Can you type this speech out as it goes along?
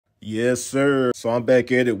Yes, sir. So I'm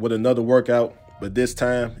back at it with another workout, but this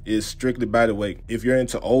time it's strictly body weight. If you're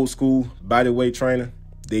into old school body weight training,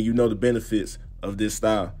 then you know the benefits of this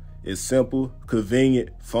style. It's simple,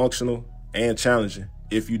 convenient, functional, and challenging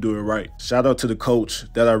if you do it right. Shout out to the coach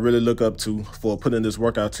that I really look up to for putting this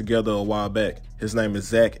workout together a while back. His name is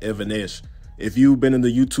Zach Evanesh. If you've been in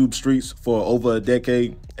the YouTube streets for over a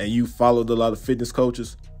decade and you followed a lot of fitness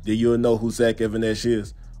coaches, then you'll know who Zach Evanesh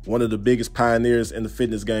is. One of the biggest pioneers in the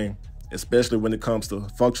fitness game, especially when it comes to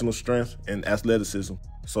functional strength and athleticism.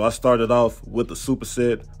 So I started off with a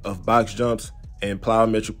superset of box jumps and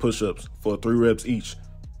plyometric push-ups for 3 reps each.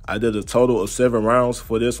 I did a total of 7 rounds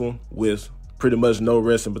for this one with pretty much no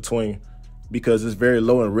rest in between because it's very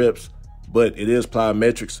low in reps, but it is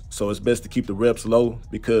plyometrics, so it's best to keep the reps low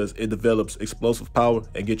because it develops explosive power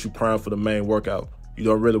and gets you primed for the main workout. You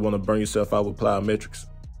don't really want to burn yourself out with plyometrics.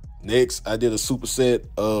 Next, I did a superset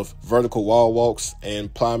of vertical wall walks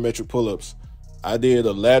and plyometric pull-ups. I did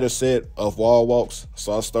a ladder set of wall walks,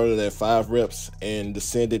 so I started at 5 reps and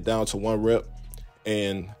descended down to 1 rep.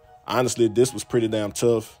 And honestly, this was pretty damn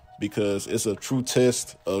tough because it's a true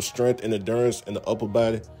test of strength and endurance in the upper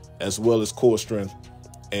body as well as core strength.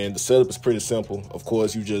 And the setup is pretty simple. Of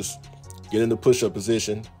course, you just get in the push-up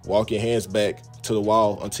position, walk your hands back to the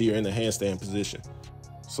wall until you're in the handstand position.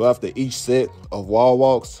 So after each set of wall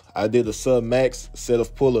walks, I did a sub-max set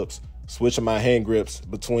of pull-ups, switching my hand grips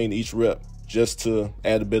between each rep just to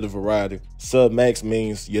add a bit of variety. Sub-max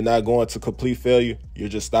means you're not going to complete failure, you're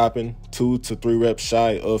just stopping 2 to 3 reps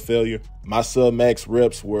shy of failure. My sub-max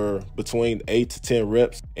reps were between 8 to 10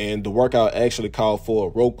 reps, and the workout actually called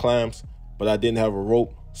for rope climbs, but I didn't have a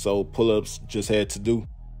rope, so pull-ups just had to do.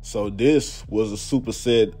 So this was a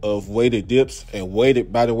superset of weighted dips and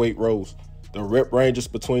weighted bodyweight rows. The rep ranges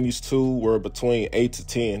between these two were between 8 to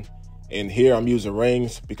 10. And here I'm using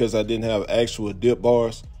rings because I didn't have actual dip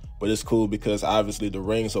bars, but it's cool because obviously the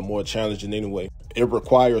rings are more challenging anyway. It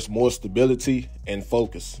requires more stability and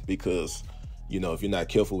focus because, you know, if you're not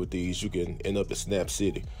careful with these, you can end up at Snap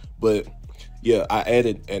City. But yeah, I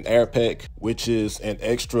added an air pack, which is an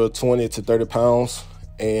extra 20 to 30 pounds.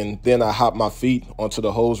 And then I hopped my feet onto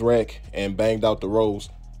the hose rack and banged out the rows.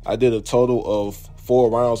 I did a total of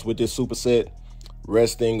 4 rounds with this superset,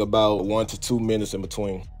 resting about 1 to 2 minutes in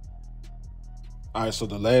between. All right, so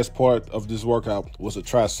the last part of this workout was a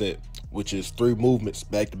tricep, which is 3 movements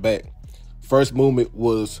back to back. First movement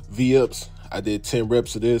was V-ups. I did 10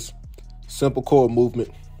 reps of this. Simple core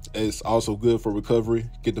movement. It's also good for recovery,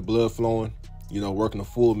 get the blood flowing, you know, working the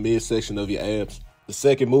full midsection of your abs. The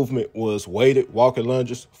second movement was weighted walking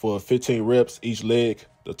lunges for 15 reps each leg.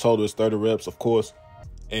 The total is 30 reps, of course.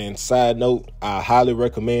 And side note, I highly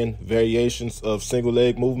recommend variations of single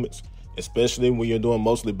leg movements, especially when you're doing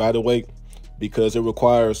mostly body weight, because it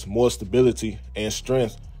requires more stability and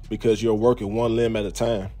strength because you're working one limb at a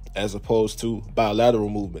time, as opposed to bilateral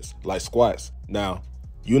movements like squats. Now,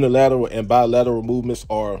 unilateral and bilateral movements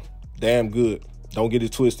are damn good. Don't get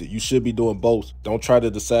it twisted. You should be doing both. Don't try to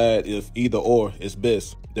decide if either or is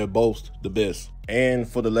best. They're both the best. And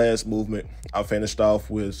for the last movement, I finished off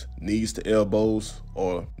with knees to elbows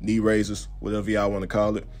or knee raises, whatever y'all want to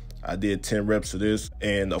call it. I did 10 reps of this.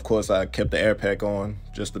 And of course, I kept the air pack on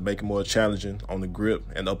just to make it more challenging on the grip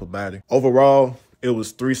and upper body. Overall, it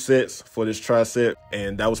was 3 sets for this tricep.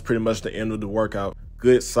 And that was pretty much the end of the workout.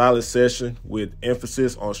 Good, solid session with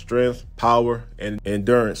emphasis on strength, power, and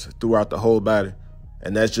endurance throughout the whole body.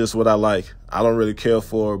 And that's just what I like. I don't really care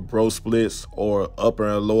for bro splits or upper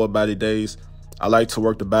and lower body days. I like to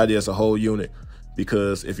work the body as a whole unit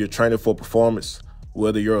because if you're training for performance,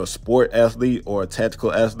 whether you're a sport athlete or a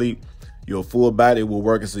tactical athlete, your full body will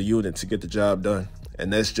work as a unit to get the job done.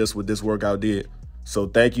 And that's just what this workout did. So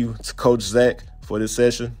thank you to Coach Zach for this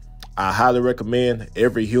session. I highly recommend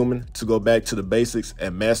every human to go back to the basics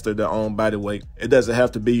and master their own body weight. It doesn't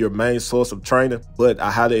have to be your main source of training, but I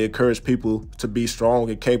highly encourage people to be strong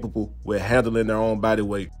and capable with handling their own body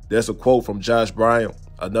weight. There's a quote from Josh Bryant,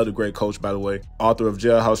 another great coach, by the way, author of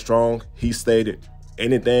Jailhouse Strong. He stated,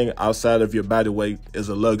 anything outside of your body weight is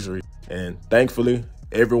a luxury. And thankfully,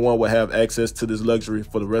 everyone will have access to this luxury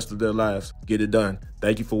for the rest of their lives. Get it done.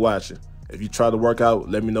 Thank you for watching. If you try to work out,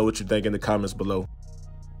 let me know what you think in the comments below.